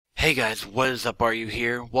Hey guys, what is up? Are you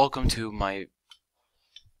here? Welcome to my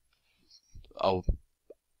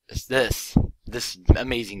it's this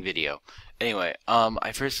amazing video. Anyway,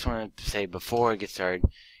 I first want to say before I get started,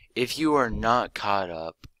 if you are not caught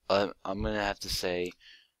up, I'm gonna have to say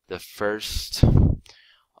the first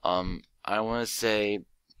I want to say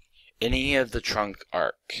any of the Trunk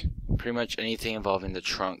arc, pretty much anything involving the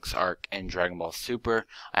Trunks arc and Dragon Ball Super,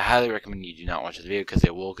 I highly recommend you do not watch this video because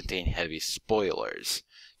it will contain heavy spoilers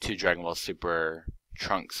to Dragon Ball Super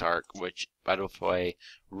Trunks arc, which, by the way,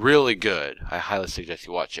 really good. I highly suggest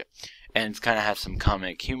you watch it. And it's kind of has some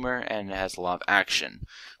comic humor and it has a lot of action,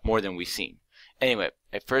 more than we've seen. Anyway,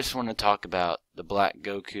 I first want to talk about the Black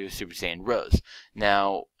Goku Super Saiyan Rose.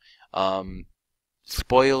 Now,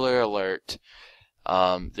 spoiler alert.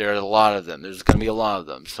 There are a lot of them. There's going to be a lot of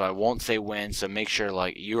them. So I won't say when, so make sure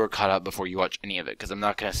like you are caught up before you watch any of it, because I'm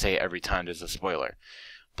not going to say it every time there's a spoiler.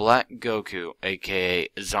 Black Goku, aka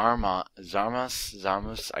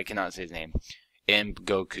Zarmus, I cannot say his name, in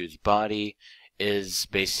Goku's body is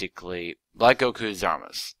basically Black Goku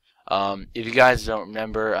Zarmus. If you guys don't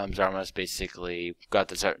remember, Zarmus basically got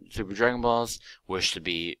the Super Dragon Balls, wished to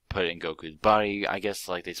be put in Goku's body. I guess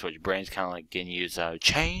like they switched brains, kind of like getting used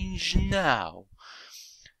change now.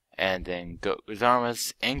 And then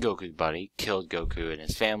Zarmus and Goku's body killed Goku and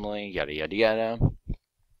his family, yada yada yada.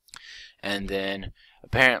 And then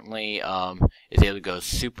apparently is able to go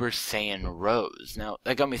Super Saiyan Rose. Now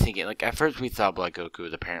that got me thinking. Like at first we thought Black Goku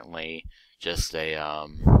was apparently just a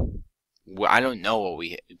I don't know what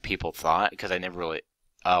people thought because I never really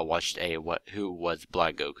watched who was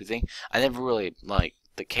Black Goku thing. I never really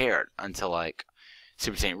cared until like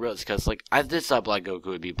Super Saiyan Rose, because like I just thought Black Goku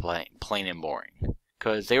would be plain and boring.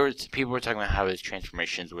 Because people were talking about how his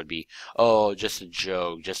transformations would be, oh, just a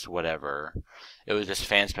joke, just whatever. It was just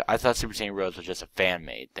fans. I thought Super Saiyan Rose was just a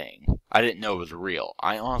fan-made thing. I didn't know it was real.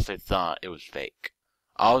 I honestly thought it was fake.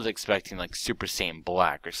 I was expecting like Super Saiyan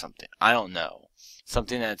Black or something. I don't know.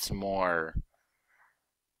 Something that's more,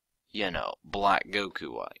 Black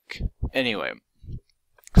Goku-like. Anyway,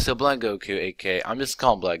 so Black Goku, aka, I'm just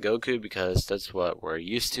calling Black Goku because that's what we're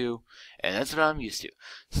used to, and that's what I'm used to.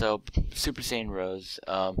 So, Super Saiyan Rose,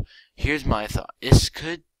 here's my thought.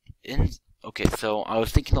 Okay, so I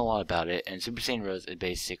was thinking a lot about it, and Super Saiyan Rose is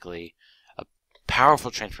basically a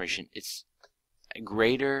powerful transformation. It's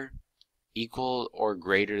greater, equal, or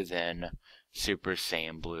greater than Super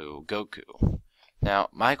Saiyan Blue Goku. Now,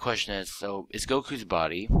 my question is, so, is Goku's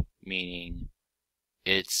body, meaning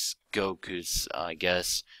it's Goku's, I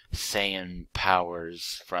guess, Saiyan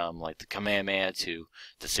powers from like the Kamehameha to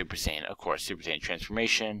the Super Saiyan. Of course, Super Saiyan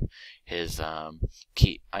transformation, his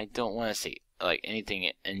key. I don't want to say like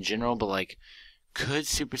anything in general, but like, could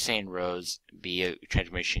Super Saiyan Rose be a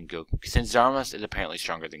transformation Goku? Since Zarmus is apparently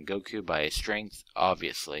stronger than Goku by his strength,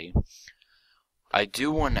 obviously. I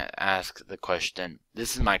do want to ask the question.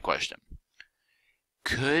 This is my question.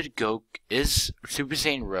 Is Super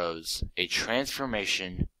Saiyan Rose a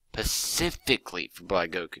transformation specifically for Black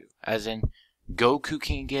Goku? As in, Goku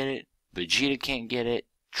can't get it, Vegeta can't get it,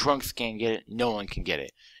 Trunks can't get it, no one can get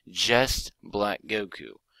it. Just Black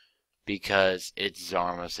Goku. Because it's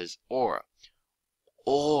Zarmus' aura.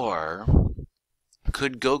 Or,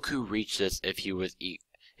 could Goku reach this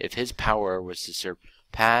if his power was to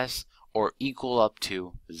surpass or equal up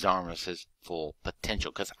to Zarmus' full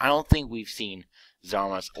potential? Because I don't think we've seen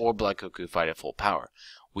Zarmus or Black Goku fight at full power.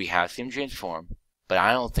 We have seen him transform, but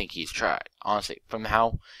I don't think he's tried. Honestly, from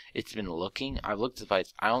how it's been looking, I've looked at the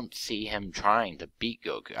fights, I don't see him trying to beat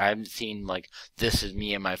Goku. I haven't seen, like, this is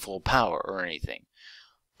me and my full power or anything.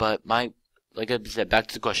 But like I said, back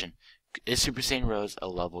to the question, is Super Saiyan Rose a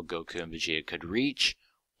level Goku and Vegeta could reach?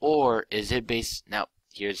 Or is it based... Now,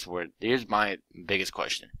 here's my biggest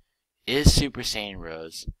question. Is Super Saiyan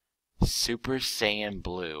Rose Super Saiyan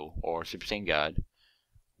Blue, or Super Saiyan God,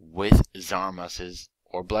 with Zarmus's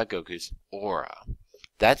or Black Goku's aura?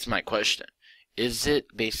 That's my question. Is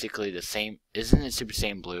it basically the same? Isn't it Super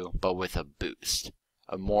Saiyan Blue, but with a boost?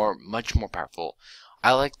 Much more powerful.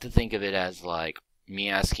 I like to think of it as like me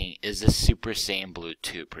asking, is this Super Saiyan Blue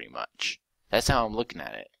 2 pretty much? That's how I'm looking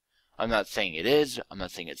at it. I'm not saying it is, I'm not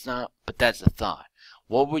saying it's not, but that's the thought.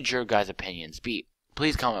 What would your guys' opinions be?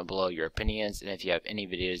 Please comment below your opinions, and if you have any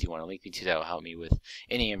videos you want to link me to that will help me with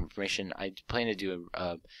any information. I plan to do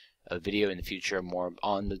a video in the future more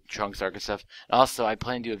on the Trunks arc and stuff. And also, I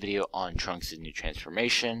plan to do a video on Trunks' new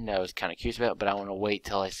transformation that I was kind of curious about, but I want to wait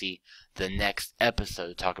till I see the next episode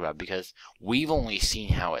to talk about, because we've only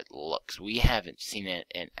seen how it looks. We haven't seen it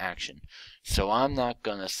in action. So I'm not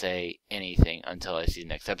going to say anything until I see the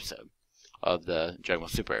next episode of the Dragon Ball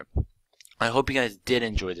Super. I hope you guys did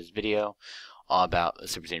enjoy this video. about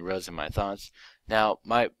Super Saiyan Rose and my thoughts. Now,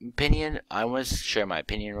 my opinion, I want to share my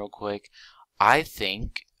opinion real quick. I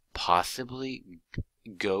think possibly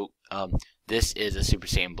this is a Super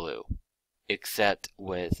Saiyan Blue, except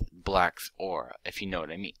with Black's aura, if you know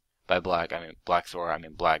what I mean. By Black, I mean Black's aura, I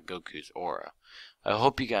mean Black Goku's aura. I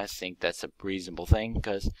hope you guys think that's a reasonable thing,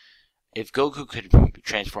 because if Goku could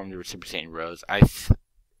transform into Super Saiyan Rose, I'm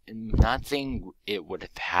not saying it would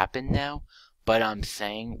have happened now, but I'm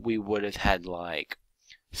saying we would have had, like,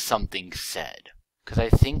 something said. Because I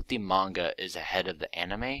think the manga is ahead of the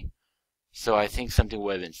anime, so I think something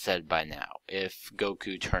would have been said by now if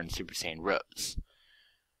Goku turned Super Saiyan Rose.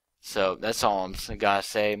 So that's all I'm gotta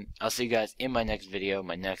say. I'll see you guys in my next video,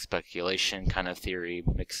 my next speculation kind of theory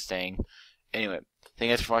mixed thing. Anyway, thank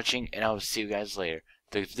you guys for watching, and I will see you guys later.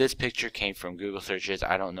 This picture came from Google searches.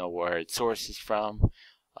 I don't know where its source is from.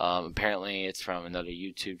 Apparently it's from another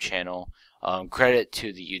YouTube channel. Credit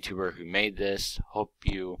to the YouTuber who made this. Hope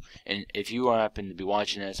you, and if you happen to be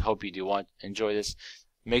watching this, hope you do enjoy this.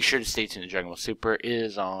 Make sure to stay tuned to Dragon Ball Super. It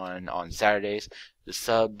is on Saturdays.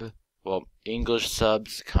 English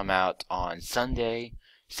subs come out on Sunday.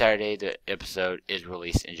 Saturday, the episode is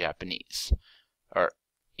released in Japanese. Or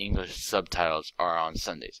English subtitles are on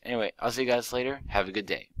Sundays. Anyway, I'll see you guys later. Have a good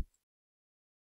day.